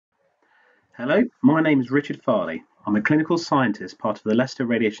Hello, my name is Richard Farley. I'm a clinical scientist, part of the Leicester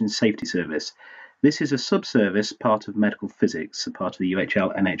Radiation Safety Service. This is a sub-service part of medical physics, a part of the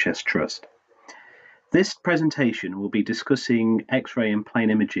UHL NHS Trust. This presentation will be discussing X-ray and plane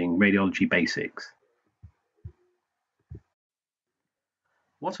imaging radiology basics.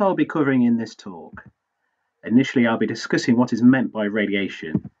 What I'll be covering in this talk. Initially, I'll be discussing what is meant by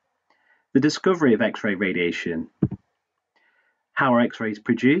radiation, the discovery of X-ray radiation, how are X-rays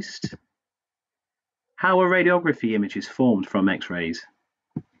produced, how are radiography images formed from X-rays.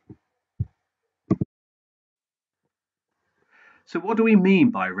 So what do we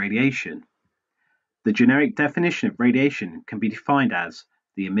mean by radiation? The generic definition of radiation can be defined as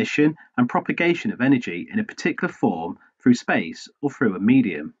the emission and propagation of energy in a particular form through space or through a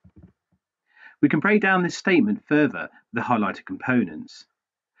medium. We can break down this statement further with the highlighted components,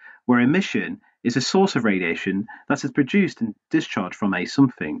 where emission is a source of radiation that is produced and discharged from a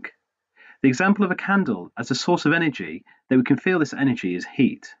something. The example of a candle as a source of energy that we can feel this energy is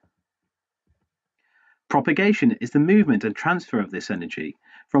heat. Propagation is the movement and transfer of this energy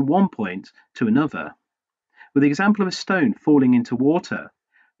from one point to another. With the example of a stone falling into water,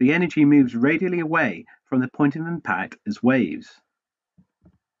 the energy moves radially away from the point of impact as waves.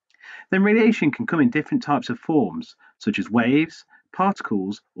 Then radiation can come in different types of forms, such as waves,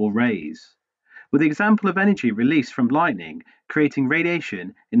 particles, or rays. With the example of energy released from lightning, creating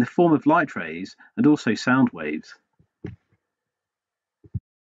radiation in the form of light rays and also sound waves.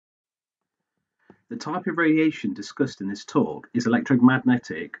 The type of radiation discussed in this talk is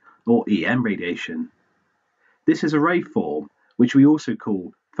electromagnetic or EM radiation. This is a ray form, which we also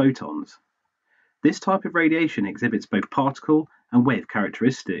call photons. This type of radiation exhibits both particle and wave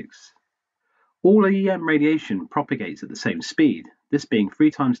characteristics. All EM radiation propagates at the same speed, this being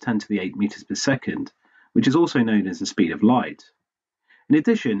 3 times 10 to the 8 meters per second, which is also known as the speed of light. In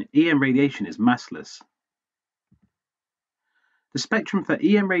addition, EM radiation is massless. The spectrum for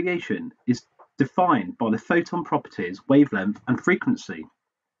EM radiation is defined by the photon properties, wavelength, and frequency,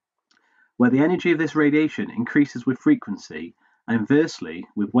 where the energy of this radiation increases with frequency and inversely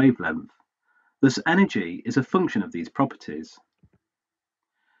with wavelength. Thus, energy is a function of these properties.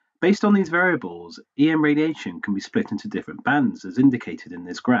 Based on these variables, EM radiation can be split into different bands as indicated in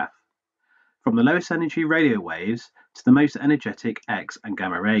this graph, from the lowest energy radio waves to the most energetic X and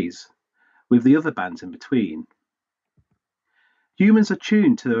gamma rays, with the other bands in between. Humans are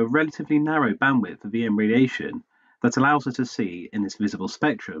tuned to a relatively narrow bandwidth of EM radiation that allows us to see in this visible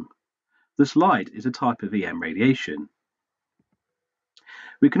spectrum. Thus, light is a type of EM radiation.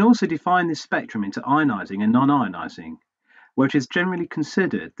 We can also define this spectrum into ionizing and non-ionizing, where it is generally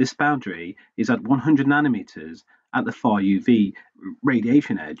considered this boundary is at 100 nanometers at the far UV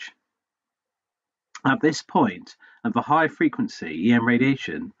radiation edge. At this point, and for high frequency EM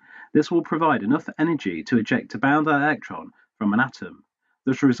radiation, this will provide enough energy to eject a bound electron from an atom,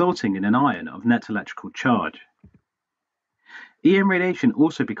 thus resulting in an ion of net electrical charge. EM radiation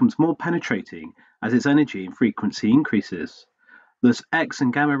also becomes more penetrating as its energy and frequency increases. Thus, X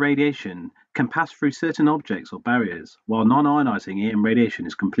and gamma radiation can pass through certain objects or barriers, while non-ionizing EM radiation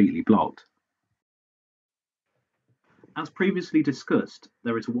is completely blocked. As previously discussed,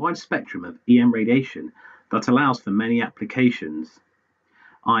 there is a wide spectrum of EM radiation that allows for many applications.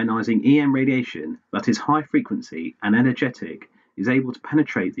 Ionizing EM radiation that is high frequency and energetic is able to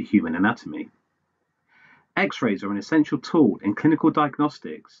penetrate the human anatomy. X-rays are an essential tool in clinical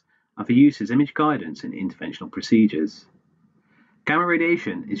diagnostics and for use as image guidance in interventional procedures. Gamma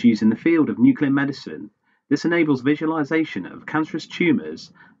radiation is used in the field of nuclear medicine. This enables visualization of cancerous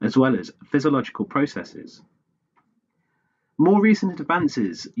tumors as well as physiological processes. More recent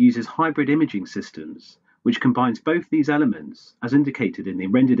advances uses hybrid imaging systems, which combines both these elements, as indicated in the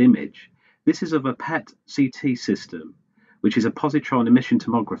rendered image. This is of a PET-CT system, which is a positron emission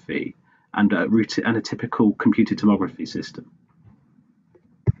tomography, and a typical computed tomography system.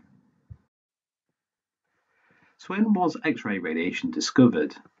 So when was X-ray radiation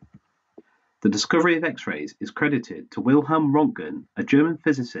discovered? The discovery of X-rays is credited to Wilhelm Röntgen, a German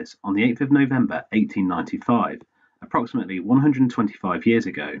physicist, on the 8th of November 1895, approximately 125 years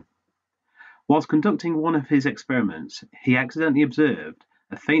ago. Whilst conducting one of his experiments, he accidentally observed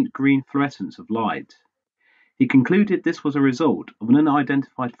a faint green fluorescence of light. He concluded this was a result of an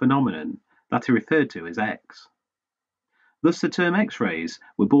unidentified phenomenon that he referred to as X. Thus the term X-rays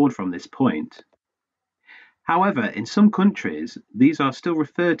were born from this point. However, in some countries, these are still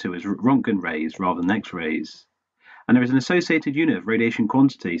referred to as Röntgen rays rather than X-rays, and there is an associated unit of radiation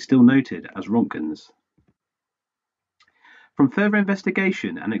quantity still noted as Röntgens. From further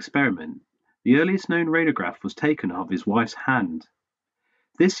investigation and experiment, the earliest known radiograph was taken of his wife's hand.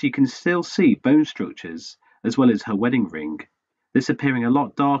 This you can still see bone structures as well as her wedding ring, this appearing a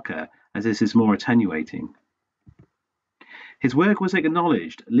lot darker as this is more attenuating. His work was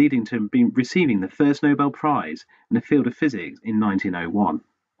acknowledged, leading to him receiving the first Nobel Prize in the field of physics in 1901.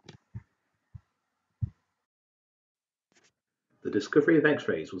 The discovery of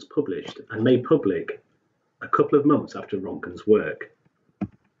X-rays was published and made public a couple of months after Röntgen's work.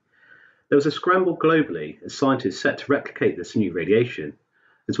 There was a scramble globally as scientists set to replicate this new radiation.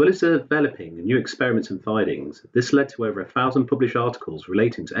 As well as developing new experiments and findings, this led to over 1,000 published articles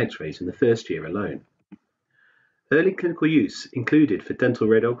relating to X-rays in the first year alone. Early clinical use included for dental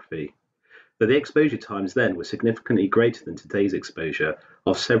radiography, though the exposure times then were significantly greater than today's exposure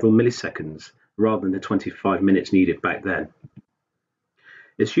of several milliseconds rather than the 25 minutes needed back then.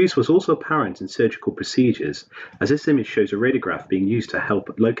 Its use was also apparent in surgical procedures, as this image shows a radiograph being used to help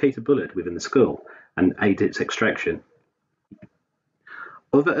locate a bullet within the skull and aid its extraction.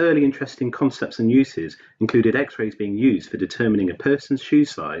 Other early interesting concepts and uses included X-rays being used for determining a person's shoe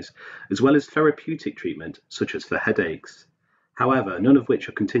size, as well as therapeutic treatment, such as for headaches. However, none of which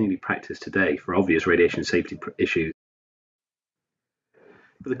are continually practiced today for obvious radiation safety issues.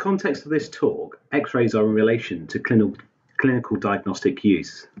 For the context of this talk, X-rays are in relation to clinical diagnostic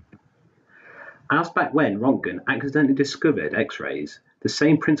use. As back when Röntgen accidentally discovered X-rays, the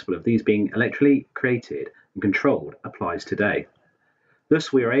same principle of these being electrically created and controlled applies today.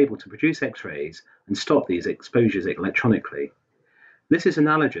 Thus, we are able to produce X-rays and stop these exposures electronically. This is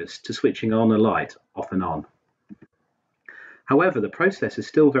analogous to switching on a light off and on. However, the process is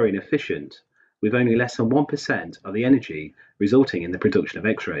still very inefficient, with only less than 1% of the energy resulting in the production of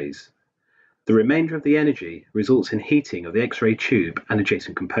X-rays. The remainder of the energy results in heating of the X-ray tube and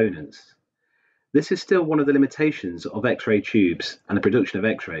adjacent components. This is still one of the limitations of X-ray tubes and the production of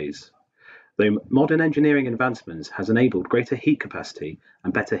X-rays, though modern engineering advancements has enabled greater heat capacity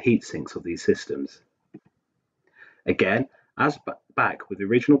and better heat sinks of these systems. Again, as back with the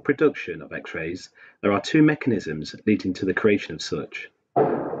original production of X-rays, there are two mechanisms leading to the creation of such.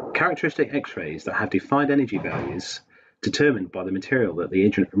 Characteristic X-rays that have defined energy values determined by the material that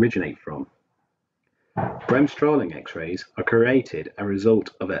they originate from. Bremsstrahlung X-rays are created as a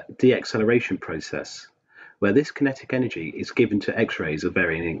result of a deacceleration process, where this kinetic energy is given to X-rays of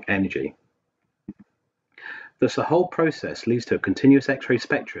varying energy. Thus, the whole process leads to a continuous X-ray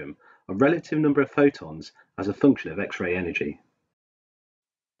spectrum of relative number of photons as a function of X-ray energy.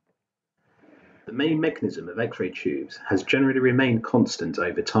 The main mechanism of X-ray tubes has generally remained constant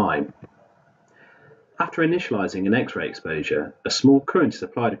over time. After initializing an X-ray exposure, a small current is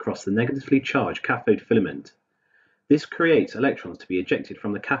applied across the negatively charged cathode filament. This creates electrons to be ejected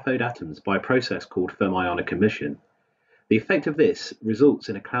from the cathode atoms by a process called fermionic emission. The effect of this results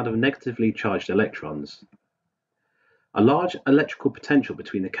in a cloud of negatively charged electrons. A large electrical potential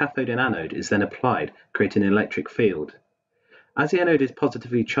between the cathode and anode is then applied, creating an electric field. As the anode is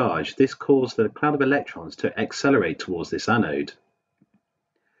positively charged, this causes the cloud of electrons to accelerate towards this anode.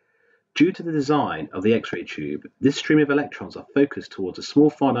 Due to the design of the X-ray tube, this stream of electrons are focused towards a small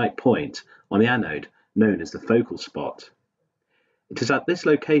finite point on the anode known as the focal spot. It is at this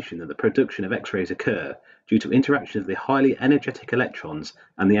location that the production of X-rays occur due to interaction of the highly energetic electrons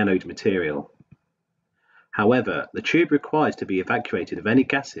and the anode material. However, the tube requires to be evacuated of any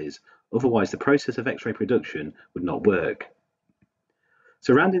gases, otherwise the process of X-ray production would not work.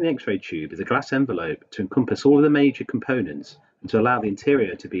 Surrounding the X-ray tube is a glass envelope to encompass all of the major components and to allow the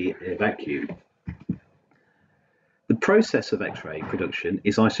interior to be in a vacuum. The process of X-ray production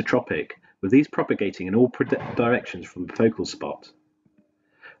is isotropic, with these propagating in all directions from the focal spot.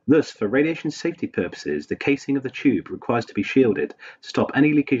 Thus, for radiation safety purposes, the casing of the tube requires to be shielded to stop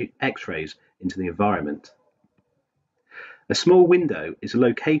any leakage of X-rays into the environment. A small window is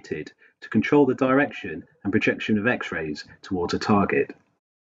located to control the direction and projection of X-rays towards a target.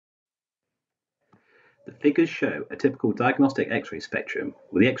 The figures show a typical diagnostic X-ray spectrum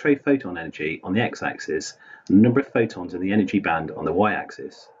with the X-ray photon energy on the x-axis and the number of photons in the energy band on the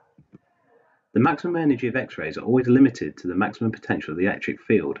y-axis. The maximum energy of X-rays are always limited to the maximum potential of the electric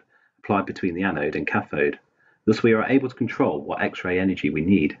field applied between the anode and cathode. Thus, we are able to control what X-ray energy we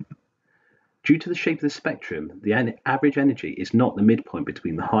need. Due to the shape of the spectrum, the average energy is not the midpoint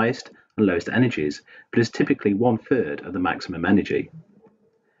between the highest and lowest energies, but is typically 1/3 of the maximum energy.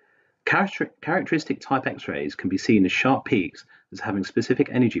 Characteristic type X-rays can be seen as sharp peaks as having specific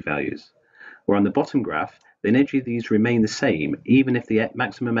energy values, where on the bottom graph, the energy of these remain the same even if the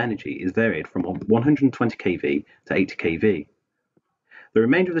maximum energy is varied from 120 kV to 80 kV. The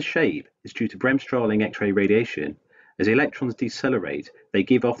remainder of the shape is due to Bremsstrahlung X-ray radiation. As the electrons decelerate, they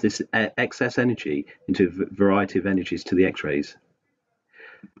give off this excess energy into a variety of energies to the X-rays.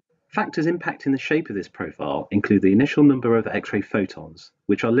 Factors impacting the shape of this profile include the initial number of X-ray photons,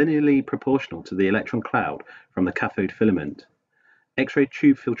 which are linearly proportional to the electron cloud from the cathode filament. X-ray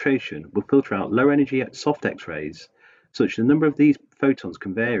tube filtration will filter out low-energy soft X-rays, such that the number of these photons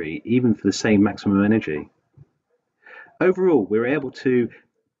can vary even for the same maximum energy. Overall, we were able to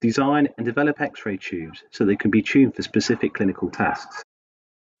design and develop X-ray tubes so they can be tuned for specific clinical tasks.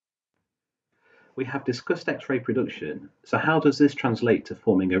 We have discussed X-ray production, so how does this translate to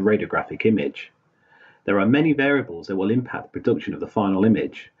forming a radiographic image? There are many variables that will impact the production of the final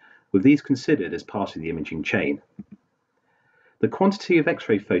image, with these considered as part of the imaging chain. The quantity of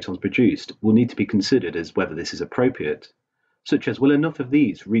X-ray photons produced will need to be considered as whether this is appropriate, such as will enough of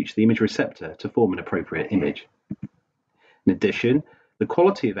these reach the image receptor to form an appropriate image. In addition, the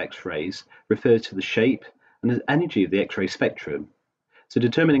quality of X-rays refers to the shape and the energy of the X-ray spectrum, so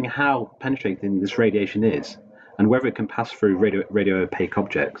determining how penetrating this radiation is and whether it can pass through radio-opaque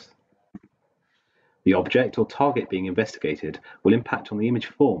objects. The object or target being investigated will impact on the image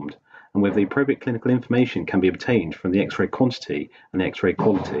formed and whether the appropriate clinical information can be obtained from the X-ray quantity and the X-ray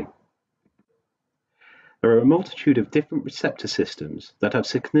quality. There are a multitude of different receptor systems that have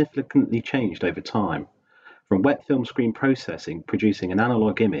significantly changed over time, from wet film screen processing producing an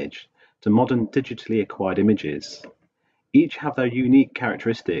analog image to modern digitally acquired images. Each have their unique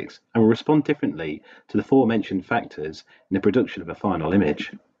characteristics and will respond differently to the aforementioned factors in the production of a final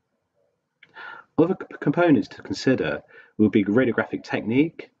image. Other components to consider will be radiographic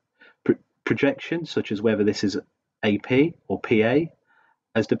technique, projection, such as whether this is AP or PA,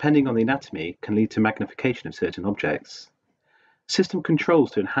 as depending on the anatomy can lead to magnification of certain objects. System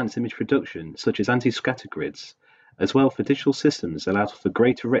controls to enhance image production, such as anti-scatter grids, as well for digital systems allows for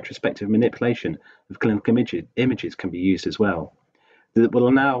greater retrospective manipulation of clinical images can be used as well. That will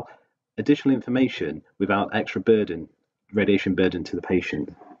allow additional information without extra radiation burden to the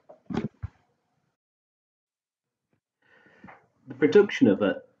patient. The production of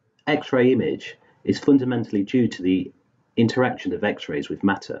an X-ray image is fundamentally due to the interaction of X-rays with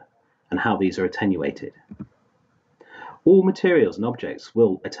matter and how these are attenuated. All materials and objects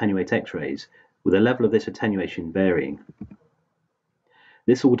will attenuate X-rays, with the level of this attenuation varying.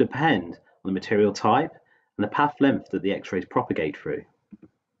 This will depend on the material type and the path length that the X-rays propagate through.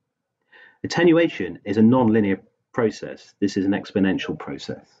 Attenuation is a non-linear process. This is an exponential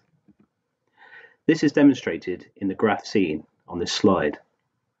process. This is demonstrated in the graph seen on this slide.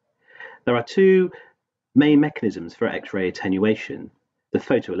 There are two main mechanisms for X-ray attenuation: the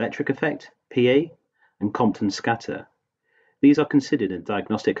photoelectric effect, PE, and Compton scatter. These are considered in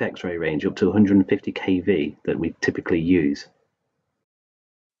diagnostic X-ray range up to 150 kV that we typically use.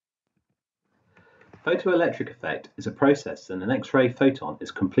 Photoelectric effect is a process that an X-ray photon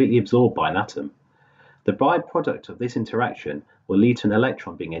is completely absorbed by an atom. The byproduct of this interaction will lead to an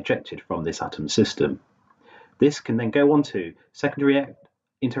electron being ejected from this atom system. This can then go on to secondary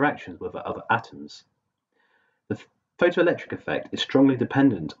interactions with other atoms. The photoelectric effect is strongly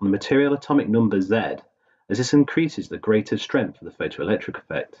dependent on the material atomic number Z, as this increases the greater strength of the photoelectric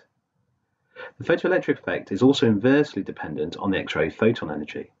effect. The photoelectric effect is also inversely dependent on the X-ray photon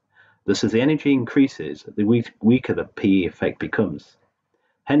energy. Thus, as the energy increases, the weaker the PE effect becomes.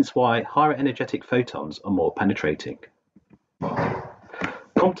 Hence why higher energetic photons are more penetrating.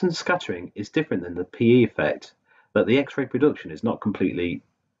 Compton scattering is different than the PE effect, that the X-ray photon is not completely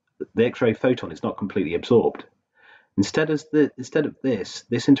absorbed. Instead of this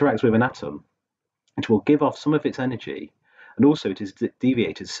interacts with an atom. It will give off some of its energy, and also it is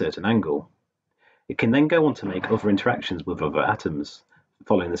deviated at a certain angle. It can then go on to make other interactions with other atoms,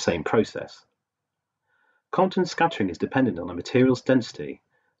 following the same process. Compton scattering is dependent on a material's density,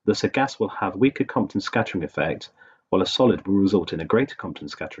 thus a gas will have weaker Compton scattering effect, while a solid will result in a greater Compton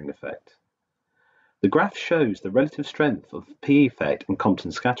scattering effect. The graph shows the relative strength of PE effect and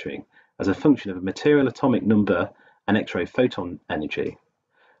Compton scattering as a function of a material atomic number and X-ray photon energy,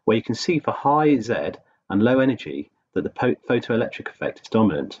 where you can see for high Z and low energy that the photoelectric effect is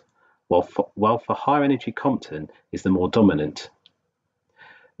dominant, while for higher energy Compton is the more dominant.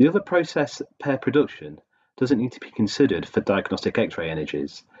 The other process, pair production, doesn't need to be considered for diagnostic X-ray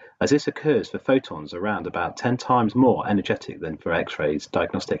energies, as this occurs for photons around about 10 times more energetic than for X-rays,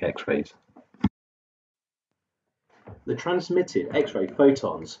 diagnostic X-rays. The transmitted X-ray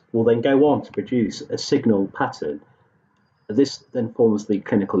photons will then go on to produce a signal pattern. This then forms the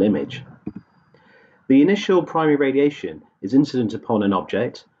clinical image. The initial primary radiation is incident upon an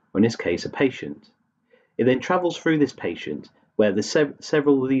object, or in this case a patient. It then travels through this patient where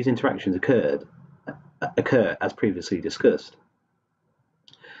several of these interactions occur as previously discussed.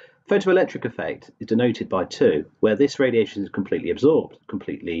 Photoelectric effect is denoted by 2, where this radiation is completely absorbed,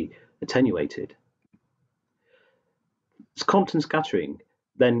 completely attenuated. Compton scattering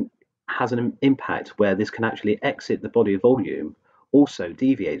then has an impact where this can actually exit the body of volume, also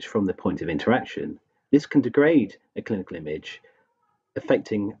deviates from the point of interaction. This can degrade a clinical image,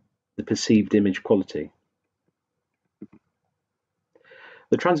 affecting the perceived image quality.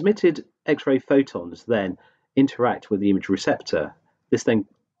 The transmitted X-ray photons then interact with the image receptor.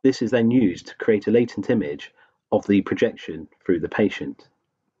 This is then used to create a latent image of the projection through the patient.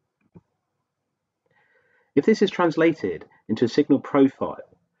 If this is translated into a signal profile,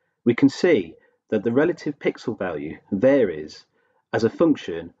 we can see that the relative pixel value varies as a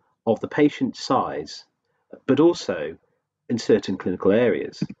function of the patient's size, but also in certain clinical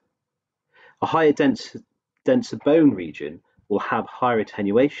areas. A higher denser bone region will have higher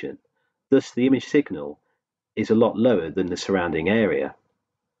attenuation, thus the image signal is a lot lower than the surrounding area.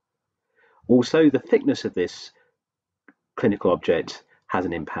 Also, the thickness of this clinical object has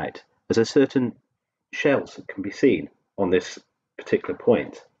an impact, as a certain shells can be seen on this particular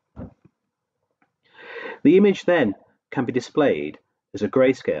point. The image then can be displayed as a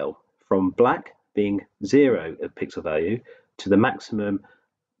grayscale from black being 0 of pixel value to the maximum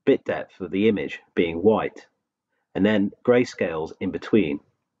bit depth of the image being white, and then grayscales in between.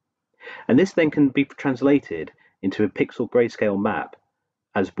 And this then can be translated into a pixel grayscale map,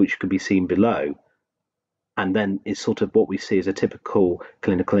 which can be seen below, and then is sort of what we see as a typical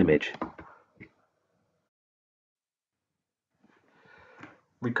clinical image.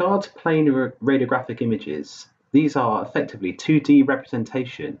 Regard to planar radiographic images, these are effectively 2D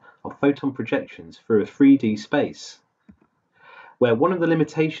representation of photon projections through a 3D space, where one of the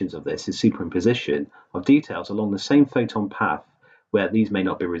limitations of this is superimposition of details along the same photon path where these may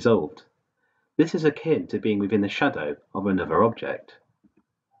not be resolved. This is akin to being within the shadow of another object.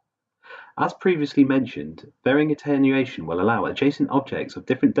 As previously mentioned, varying attenuation will allow adjacent objects of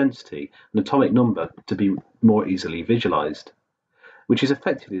different density and atomic number to be more easily visualized, which is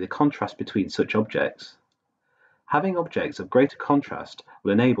effectively the contrast between such objects. Having objects of greater contrast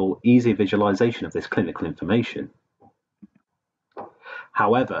will enable easy visualization of this clinical information.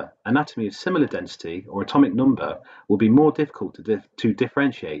 However, anatomy of similar density or atomic number will be more difficult to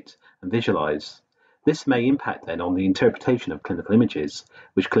differentiate and visualize. This may impact then on the interpretation of clinical images,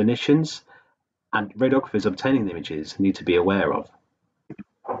 which clinicians and radiographers obtaining the images need to be aware of.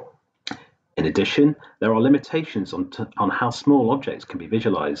 In addition, there are limitations on how small objects can be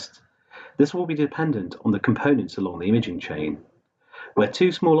visualized. This will be dependent on the components along the imaging chain, where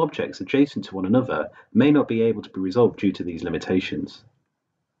two small objects adjacent to one another may not be able to be resolved due to these limitations.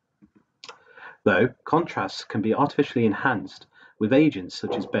 Though, contrasts can be artificially enhanced with agents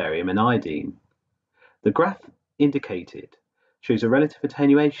such as barium and iodine. The graph indicated shows a relative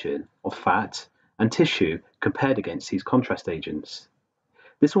attenuation of fat and tissue compared against these contrast agents.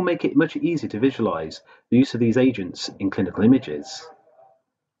 This will make it much easier to visualize the use of these agents in clinical images.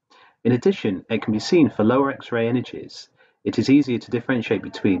 In addition, it can be seen for lower X-ray energies. It is easier to differentiate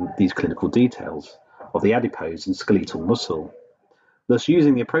between these clinical details of the adipose and skeletal muscle. Thus,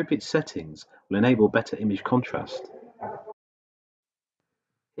 using the appropriate settings will enable better image contrast.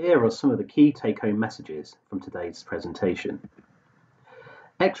 Here are some of the key take-home messages from today's presentation.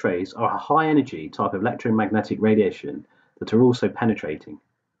 X-rays are a high-energy type of electromagnetic radiation that are also penetrating.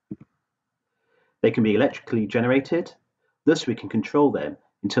 They can be electrically generated, thus we can control them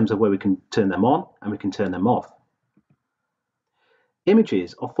in terms of where we can turn them on and we can turn them off.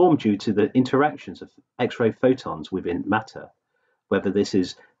 Images are formed due to the interactions of X-ray photons within matter, whether this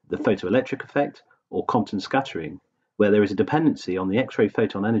is the photoelectric effect or Compton scattering, where there is a dependency on the X-ray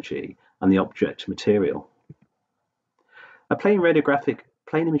photon energy and the object material. A plain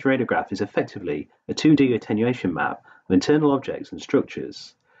image radiograph is effectively a 2D attenuation map of internal objects and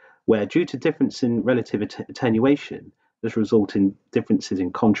structures, where due to difference in relative attenuation, this results in differences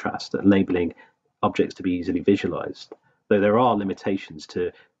in contrast, enabling objects to be easily visualized, though there are limitations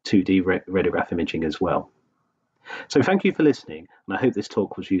to 2D radiograph imaging as well. So thank you for listening, and I hope this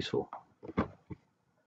talk was useful.